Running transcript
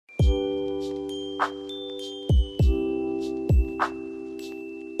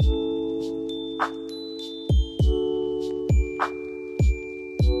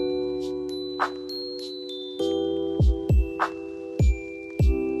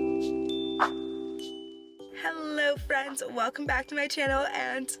friends, welcome back to my channel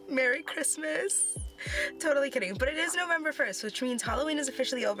and Merry Christmas. Totally kidding, but it is November 1st, which means Halloween is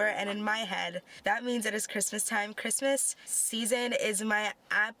officially over, and in my head that means it is Christmas time. Christmas season is my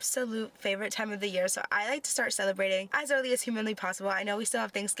absolute favorite time of the year, so I like to start celebrating as early as humanly possible. I know we still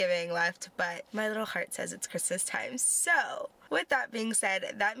have Thanksgiving left, but my little heart says it's Christmas time. So with that being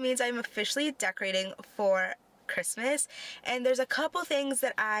said, that means I'm officially decorating for Christmas, and there's a couple things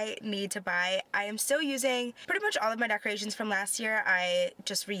that I need to buy. I am still using pretty much all of my decorations from last year. I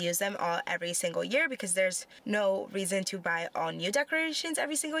just reuse them all every single year because there's no reason to buy all new decorations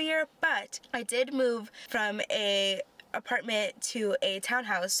every single year. But I did move from a apartment to a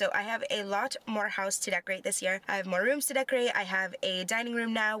townhouse, so I have a lot more house to decorate this year. I have more rooms to decorate. I have a dining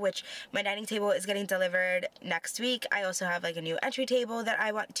room now, which my dining table is getting delivered next week. I also have like a new entry table that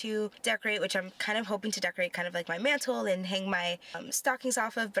I want to decorate, which I'm kind of hoping to decorate kind of like my mantle and hang my stockings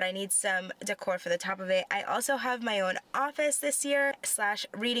off of, but I need some decor for the top of it. I also have my own office this year slash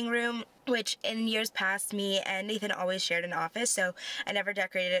reading room, which in years past, me and Nathan always shared an office, so I never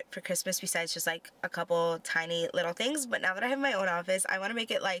decorated it for Christmas besides just like a couple tiny little things. But now that I have my own office, I want to make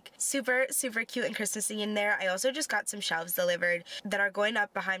it like super cute and Christmassy in there. I also just got some shelves delivered that are going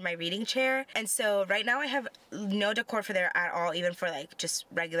up behind my reading chair, and so right now I have no decor for there at all, even for like just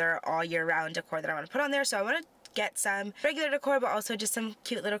regular all year round decor that I want to put on there. So I want to get some regular decor, but also just some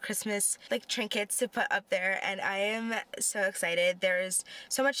cute little Christmas like trinkets to put up there, and I am so excited. There's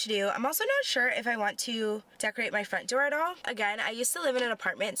so much to do. I'm also not sure if I want to decorate my front door at all. Again, I used to live in an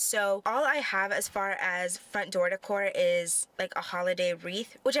apartment, so all I have as far as front door decor is like a holiday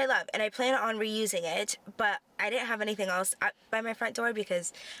wreath, which I love, and I plan on reusing it, but I didn't have anything else up by my front door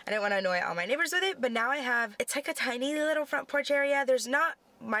because I didn't want to annoy all my neighbors with it. But now I have, it's like a tiny little front porch area. There's not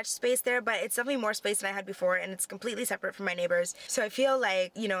much space there, but it's definitely more space than I had before, and it's completely separate from my neighbors. So I feel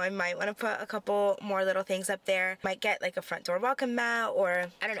like, you know, I might want to put a couple more little things up there. Might get like a front door welcome mat, or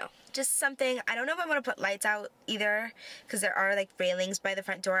I don't know, just something. I don't know if I want to put lights out either because there are like railings by the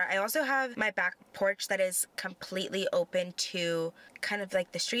front door. I also have my back porch that is completely open to kind of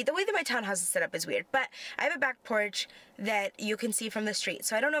like the street. The way that my townhouse is set up is weird, but I have a back porch that you can see from the street.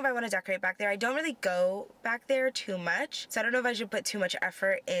 So I don't know if I want to decorate back there. I don't really go back there too much, so I don't know if I should put too much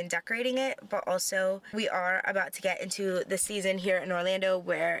effort in decorating it. But also we are about to get into the season here in Orlando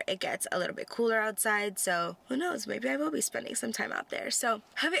where it gets a little bit cooler outside, so who knows, maybe I will be spending some time out there. So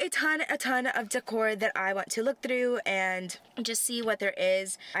I have a ton of decor that I want to look through and just see what there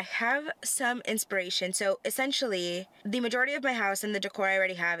is. I have some inspiration. So essentially the majority of my house and the decor I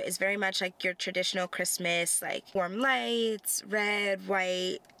already have is very much like your traditional Christmas, like warm lights, red,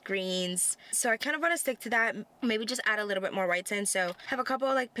 white, greens. So I kind of want to stick to that, maybe just add a little bit more whites in. So I have a couple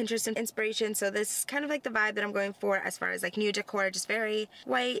like Pinterest inspiration. So this is kind of like the vibe that I'm going for as far as like new decor, just very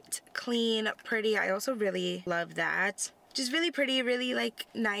white, clean, pretty. I also really love that. Just really pretty, really like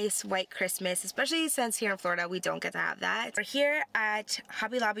nice white Christmas, especially since here in Florida we don't get to have that. We're here at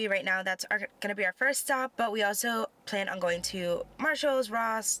Hobby Lobby right now. That's gonna be our first stop, but we also plan on going to Marshall's,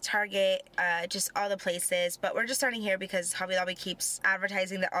 Ross, Target, just all the places. But we're just starting here because Hobby Lobby keeps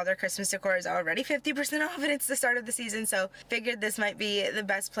advertising that all their Christmas decor is already 50% off and it's the start of the season, so figured this might be the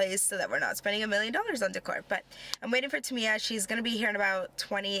best place so that we're not spending $1 million on decor. But I'm waiting for Tamia. She's gonna be here in about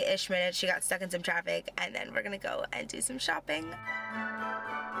 20-ish minutes. She got stuck in some traffic, and then we're gonna go and do some shopping.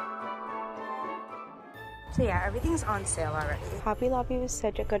 So yeah, everything's on sale already. Hobby Lobby was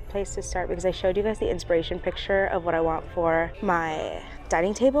such a good place to start because I showed you guys the inspiration picture of what I want for my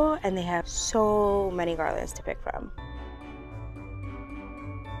dining table, and they have so many garlands to pick from.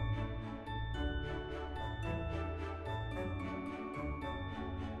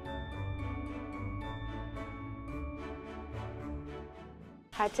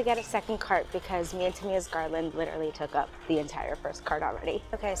 Had to get a second cart because me and Tamia's garland literally took up the entire first cart already.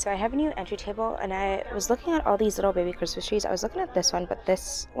 Okay, so I have a new entry table, and I was looking at all these little baby Christmas trees. I was looking at this one, but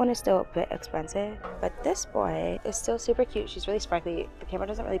this one is still a bit expensive. But this boy is still super cute. She's really sparkly. The camera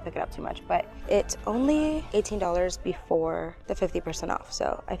doesn't really pick it up too much, but it's only $18 before the 50% off.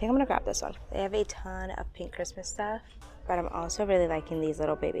 So I think I'm gonna grab this one. They have a ton of pink Christmas stuff, but I'm also really liking these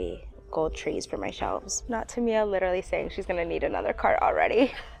little baby gold trees for my shelves. Not Tamia literally saying she's gonna need another cart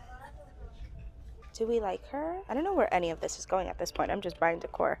already. Do we like her? I don't know where any of this is going at this point. I'm just buying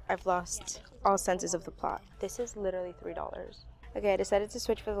decor. I've lost all senses of the plot. This is literally $3. Okay, I decided to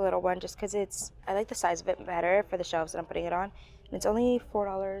switch for the little one just because I like the size of it better for the shelves that I'm putting it on. And it's only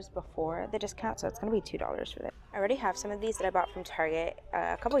 $4 before the discount, so it's gonna be $2 for it. I already have some of these that I bought from Target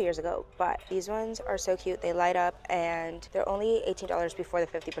a couple years ago, but these ones are so cute. They light up, and they're only $18 before the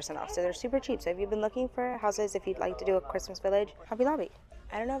 50% off, so they're super cheap. So if you've been looking for houses, if you'd like to do a Christmas village, Hobby Lobby.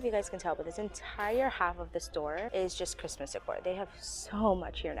 I don't know if you guys can tell, but this entire half of the store is just Christmas decor. They have so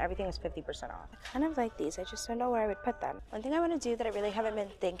much here and everything is 50% off. I kind of like these. I just don't know where I would put them. One thing I want to do that I really haven't been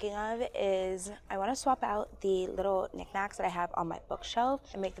thinking of is I want to swap out the little knickknacks that I have on my bookshelf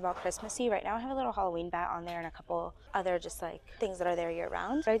and make them all Christmassy. Right now I have a little Halloween bat on there and a couple other just like things that are there year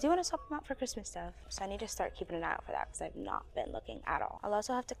round. But I do want to swap them out for Christmas stuff. So I need to start keeping an eye out for that because I've not been looking at all. I'll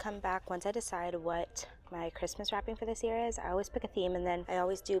also have to come back once I decide what my Christmas wrapping for this year is. I always pick a theme and then I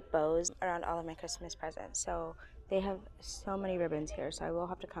always do bows around all of my Christmas presents. So they have so many ribbons here, so I will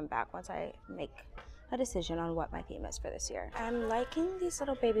have to come back once I make a decision on what my theme is for this year. I'm liking these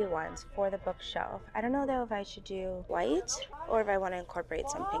little baby ones for the bookshelf. I don't know though if I should do white or if I want to incorporate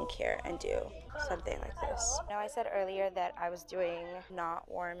some pink here and do something like this. Now I said earlier that I was doing not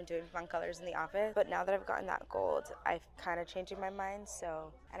warm and doing fun colors in the office, but now that I've gotten that gold, I've kind of changing my mind,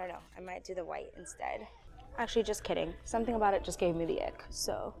 so I don't know. I might do the white instead. Actually, just kidding. Something about it just gave me the ick,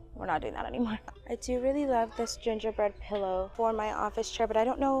 so we're not doing that anymore. I do really love this gingerbread pillow for my office chair, but I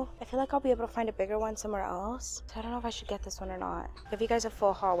don't know. I feel like I'll be able to find a bigger one somewhere else. So I don't know if I should get this one or not. I'll give you guys a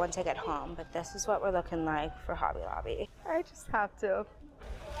full haul once I get home, but this is what we're looking like for Hobby Lobby. I just have to.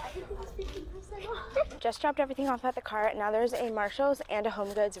 Just dropped everything off at the cart. Now there's a Marshall's and a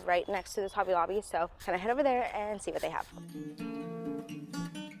HomeGoods right next to this Hobby Lobby, so can I head over there and see what they have?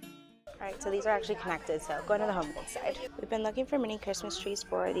 Alright, so these are actually connected, so going to the HomeGoods side. We've been looking for mini Christmas trees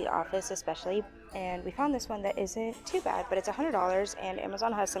for the office especially, and we found this one that isn't too bad, but it's $100, and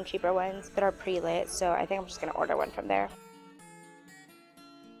Amazon has some cheaper ones that are pre-lit, so I think I'm just going to order one from there.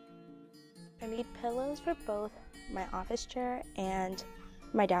 I need pillows for both my office chair and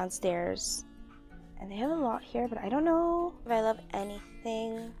my downstairs, and they have a lot here, but I don't know if I love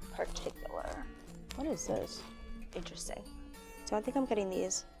anything particular. What is this? Interesting. So I think I'm getting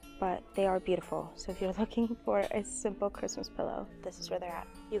these, but they are beautiful. So if you're looking for a simple Christmas pillow, this is where they're at.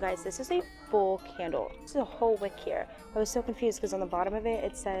 You guys, this is a full candle. This is a whole wick here. I was so confused because on the bottom of it,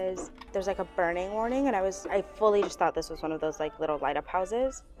 it says there's like a burning warning, and I fully just thought this was one of those like little light up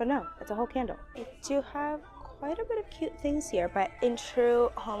houses, but no, it's a whole candle. I do have quite a bit of cute things here, but in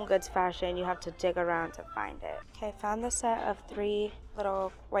true HomeGoods fashion, you have to dig around to find it. Okay, I found the set of 3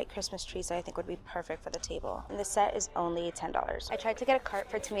 little white Christmas trees that I think would be perfect for the table. And the set is only $10. I tried to get a cart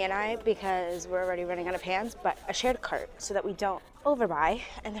for Tamia and I because we're already running out of hands, but a shared cart so that we don't overbuy,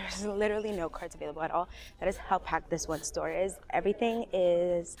 and there's literally no carts available at all. That is how packed this one store is. Everything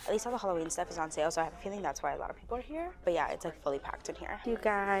is, at least all the Halloween stuff is on sale, so I have a feeling that's why a lot of people are here. But yeah, it's like fully packed in here. You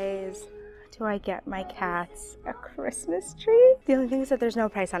guys, do I get my cats a Christmas tree? The only thing is that there's no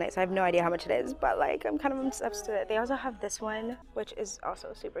price on it, so I have no idea how much it is, but like I'm kind of obsessed with it. They also have this one, which is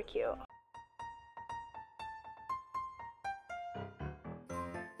also super cute.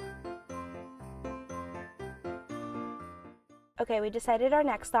 Okay, we decided our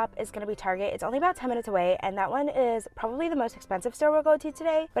next stop is going to be Target. It's only about 10 minutes away, and that one is probably the most expensive store we'll go to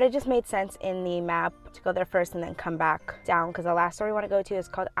today, but it just made sense in the map to go there first and then come back down, because the last store we want to go to is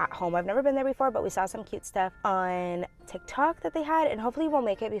called At Home. I've never been there before, but we saw some cute stuff on TikTok that they had, and hopefully we'll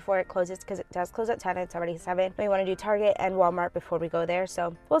make it before it closes, because it does close at 10 and it's already 7. We want to do Target and Walmart before we go there,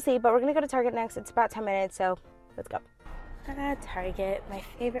 so we'll see, but we're going to go to Target next. It's about 10 minutes, so let's go. Target, my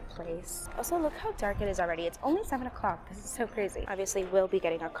favorite place. Also, look how dark it is already. It's only 7 o'clock. This is so crazy. Obviously, we'll be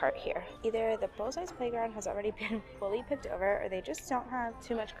getting a cart here. Either the full-size playground has already been fully picked over, or they just don't have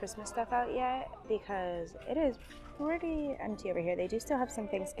too much Christmas stuff out yet, because it is pretty empty over here. They do still have some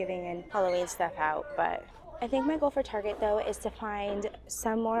Thanksgiving and Halloween stuff out, but I think my goal for Target though is to find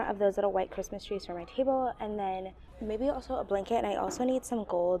some more of those little white Christmas trees for my table, and then maybe also a blanket, and I also need some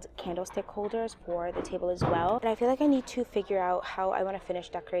gold candlestick holders for the table as well. And I feel like I need to figure out how I want to finish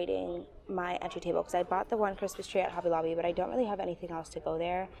decorating my entry table, because I bought the one Christmas tree at Hobby Lobby, but I don't really have anything else to go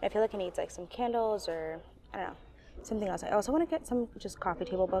there. I feel like it needs like some candles or I don't know, something else. I also want to get some just coffee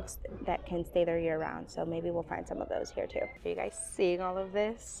table books that can stay there year round, so maybe we'll find some of those here too. Are you guys seeing all of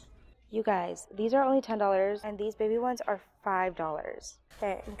this? You guys, these are only $10, and these baby ones are $5.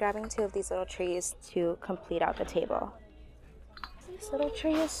 Okay, I'm grabbing 2 of these little trees to complete out the table. This little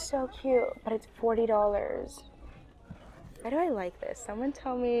tree is so cute, but it's $40. Why do I like this? Someone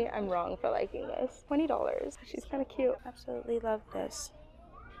tell me I'm wrong for liking this. $20. She's kind of cute. Absolutely love this.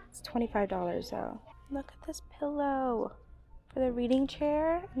 It's $25 though. Look at this pillow for the reading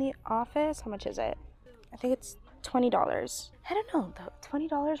chair in the office. How much is it? I think it's $20. I don't know though.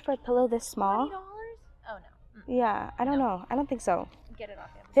 $20 for a pillow this small? $20? Oh no. Yeah, I don't know. I don't think so. Get it off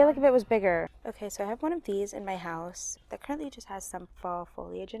Amazon. I feel like if it was bigger. Okay, so I have one of these in my house that currently just has some fall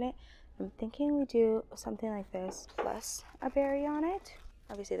foliage in it. I'm thinking we do something like this plus a berry on it.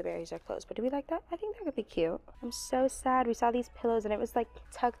 Obviously the berries are closed, but do we like that? I think that could be cute. I'm so sad. We saw these pillows and it was like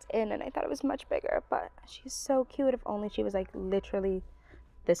tucked in and I thought it was much bigger, but she's so cute. If only she was like literally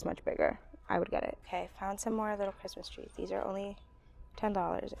this much bigger, I would get it. Okay, found some more little Christmas trees. These are only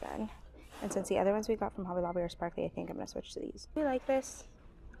 $10 again. And since the other ones we got from Hobby Lobby are sparkly, I think I'm gonna switch to these. Do we like this?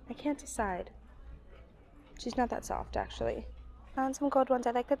 I can't decide. She's not that soft actually. Found some gold ones.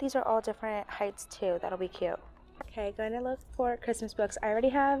 I like that these are all different heights too. That'll be cute. Okay, going to look for Christmas books. I already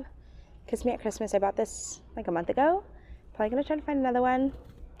have Kiss Me at Christmas. I bought this like a month ago. Probably gonna try to find another one.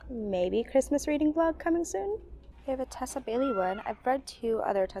 Maybe Christmas reading vlog coming soon. We have a Tessa Bailey one. I've read 2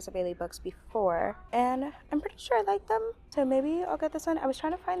 other Tessa Bailey books before, and I'm pretty sure I like them. So maybe I'll get this one. I was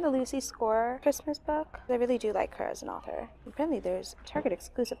trying to find the Lucy Score Christmas book. I really do like her as an author. Apparently there's Target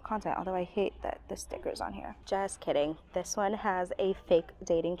exclusive content, although I hate that the sticker's on here. Just kidding. This one has a fake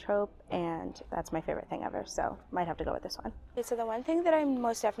dating trope, and that's my favorite thing ever, so might have to go with this one. Okay, so the one thing that I'm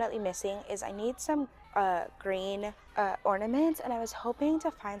most definitely missing is I need some green ornaments, and I was hoping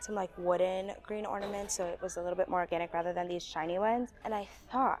to find some like wooden green ornaments so it was a little bit more organic rather than these shiny ones, and I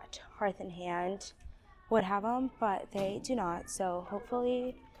thought Hearth and Hand would have them, but they do not, so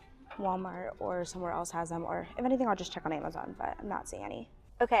hopefully Walmart or somewhere else has them, or if anything I'll just check on Amazon, but I'm not seeing any.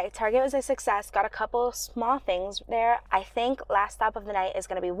 Okay, Target was a success. Got a couple small things there. I think last stop of the night is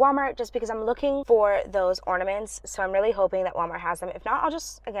gonna be Walmart just because I'm looking for those ornaments. So I'm really hoping that Walmart has them. If not, I'll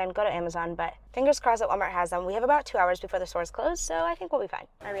just, again, go to Amazon, but fingers crossed that Walmart has them. We have about 2 hours before the stores close, so I think we'll be fine.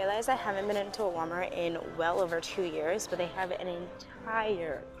 I realize I haven't been into a Walmart in well over 2 years, but they have an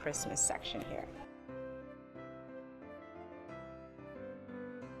entire Christmas section here.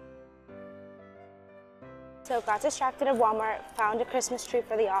 So got distracted at Walmart, found a Christmas tree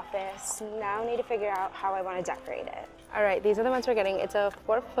for the office. Now need to figure out how I want to decorate it. All right, these are the ones we're getting. It's a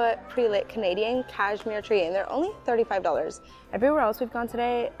 4-foot pre-lit Canadian cashmere tree, and they're only $35. Everywhere else we've gone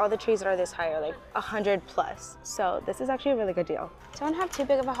today, all the trees that are this high are like 100 plus. So this is actually a really good deal. Don't have too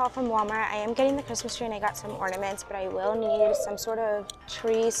big of a haul from Walmart. I am getting the Christmas tree and I got some ornaments, but I will need some sort of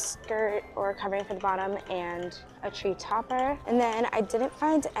tree skirt or covering for the bottom and a tree topper. And then I didn't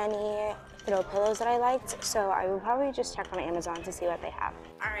find any throw pillows that I liked, so I will probably just check on Amazon to see what they have.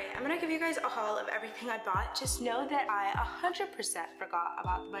 All right, I'm gonna give you guys a haul of everything I bought. Just know that I 100% forgot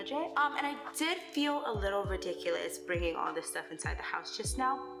about the budget, and I did feel a little ridiculous bringing all this stuff inside the house just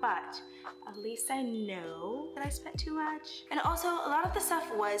now, but at least I know that I spent too much. And also, a lot of the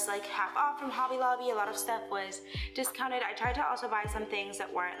stuff was like half off from Hobby Lobby. A lot of stuff was discounted. I tried to also buy some things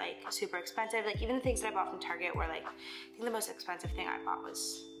that weren't like super expensive. Like even the things that I bought from Target were like, I think the most expensive thing I bought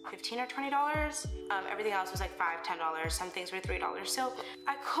was $15 or $20. Everything else was like $5, $10. Some things were $3. So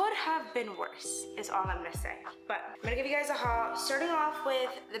I could have been worse, is all I'm gonna say. But I'm gonna give you guys a haul. Starting off with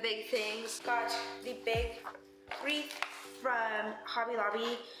the big things. Got the big wreath from Hobby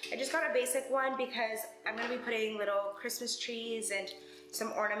Lobby. I just got a basic one because I'm gonna be putting little Christmas trees and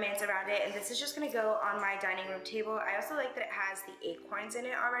some ornaments around it, and this is just gonna go on my dining room table. I also like that it has the acorns in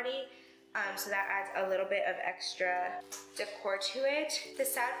it already. So that adds a little bit of extra decor to it. The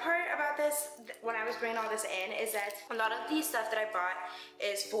sad part about this, when I was bringing all this in, is that a lot of the stuff that I bought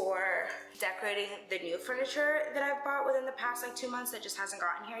is for decorating the new furniture that I bought within the past like 2 months that just hasn't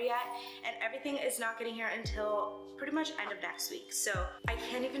gotten here yet. And everything is not getting here until pretty much end of next week. So I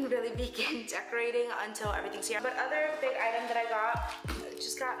can't even really begin decorating until everything's here. But other big item that I got,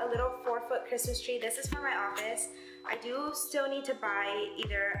 just got a little 4-foot Christmas tree. This is for my office. I do still need to buy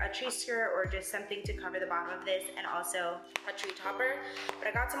either a tree skirt or just something to cover the bottom of this, and also a tree topper. But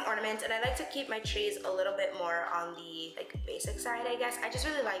I got some ornaments, and I like to keep my trees a little bit more on the like basic side, I guess. I just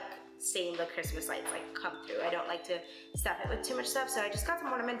really like seeing the Christmas lights like come through. I don't like to stuff it with too much stuff, so I just got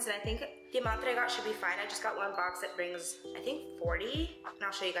some ornaments, and I think the amount that I got should be fine. I just got one box that brings, I think, 40, and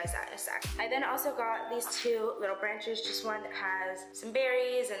I'll show you guys that in a sec. I then also got these 2 little branches, just one that has some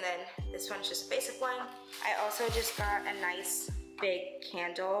berries, and then this one's just a basic one. I also just got a nice big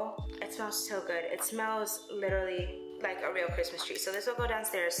candle. It smells so good. It smells literally like a real Christmas tree. So this will go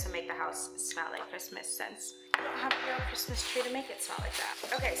downstairs to make the house smell like Christmas, since I don't have a real Christmas tree to make it smell like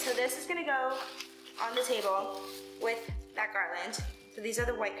that. Okay, so this is gonna go on the table with that garland. So these are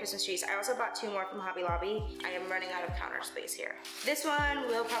the white Christmas trees. I also bought 2 more from Hobby Lobby. I am running out of counter space here. This one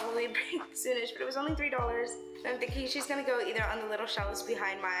will probably bring soonish, but it was only $3. And I'm thinking she's gonna go either on the little shelves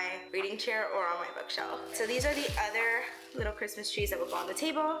behind my reading chair or on my bookshelf. So these are the other little Christmas trees that will go on the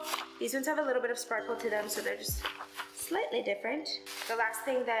table. These ones have a little bit of sparkle to them, so they're just slightly different. The last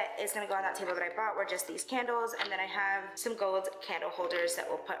thing that is gonna go on that table that I bought were just these candles, and then I have some gold candle holders that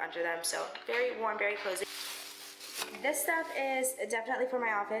we'll put under them. So very warm, very cozy. This stuff is definitely for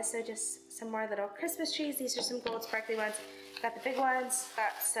my office, so just some more little Christmas trees. These are some gold sparkly ones. Got the big ones,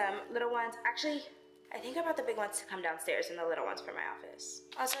 got some little ones. Actually, I think I brought the big ones to come downstairs and the little ones for my office.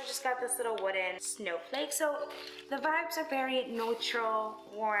 Also, I just got this little wooden snowflake. So the vibes are very neutral,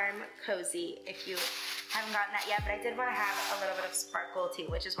 warm, cozy if you haven't gotten that yet, but I did want to have a little bit of sparkle too,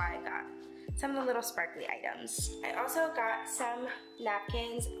 which is why I got some of the little sparkly items. I also got some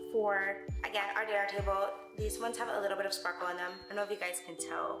napkins for, again, our dinner table. These ones have a little bit of sparkle in them. I don't know if you guys can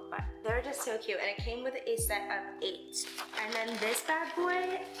tell, but they're just so cute. And it came with a set of 8. And then this bad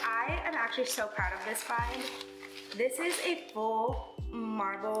boy, I am actually so proud of this find. This is a full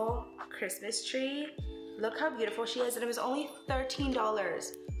marble Christmas tree. Look how beautiful she is, and it was only $13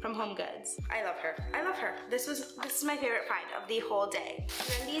 from HomeGoods. I love her. I love her. This is my favorite find of the whole day. And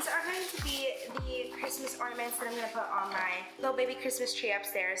then these are going to be the Christmas ornaments that I'm gonna put on my little baby Christmas tree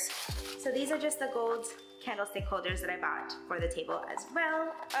upstairs. So these are just the gold candlestick holders that I bought for the table as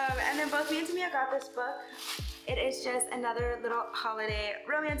well. And then both me and Tamia got this book. It is just another little holiday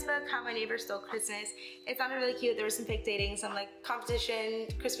romance book, How My Neighbor Stole Christmas. It sounded really cute. There was some fake dating, some like competition,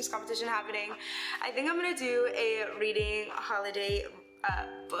 Christmas competition happening. I think I'm gonna do a reading holiday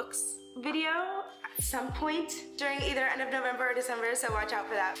books video at some point during either end of November or December, so watch out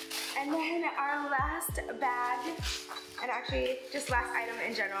for that. And then our last bag, and actually just last item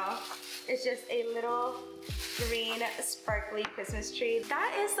in general, is just a little green sparkly Christmas tree.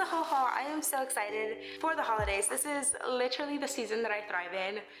 That is the whole haul. I am so excited for the holidays. This is literally the season that I thrive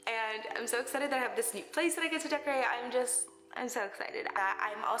in, and I'm so excited that I have this new place that I get to decorate. I'm so excited.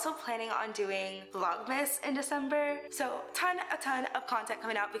 I'm also planning on doing Vlogmas in December. So a ton of content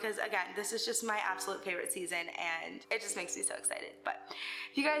coming out because again, this is just my absolute favorite season and it just makes me so excited. But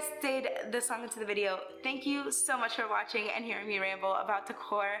if you guys stayed this long into the video, thank you so much for watching and hearing me ramble about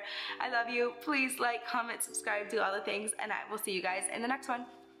decor. I love you. Please like, comment, subscribe, do all the things, and I will see you guys in the next one.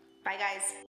 Bye guys.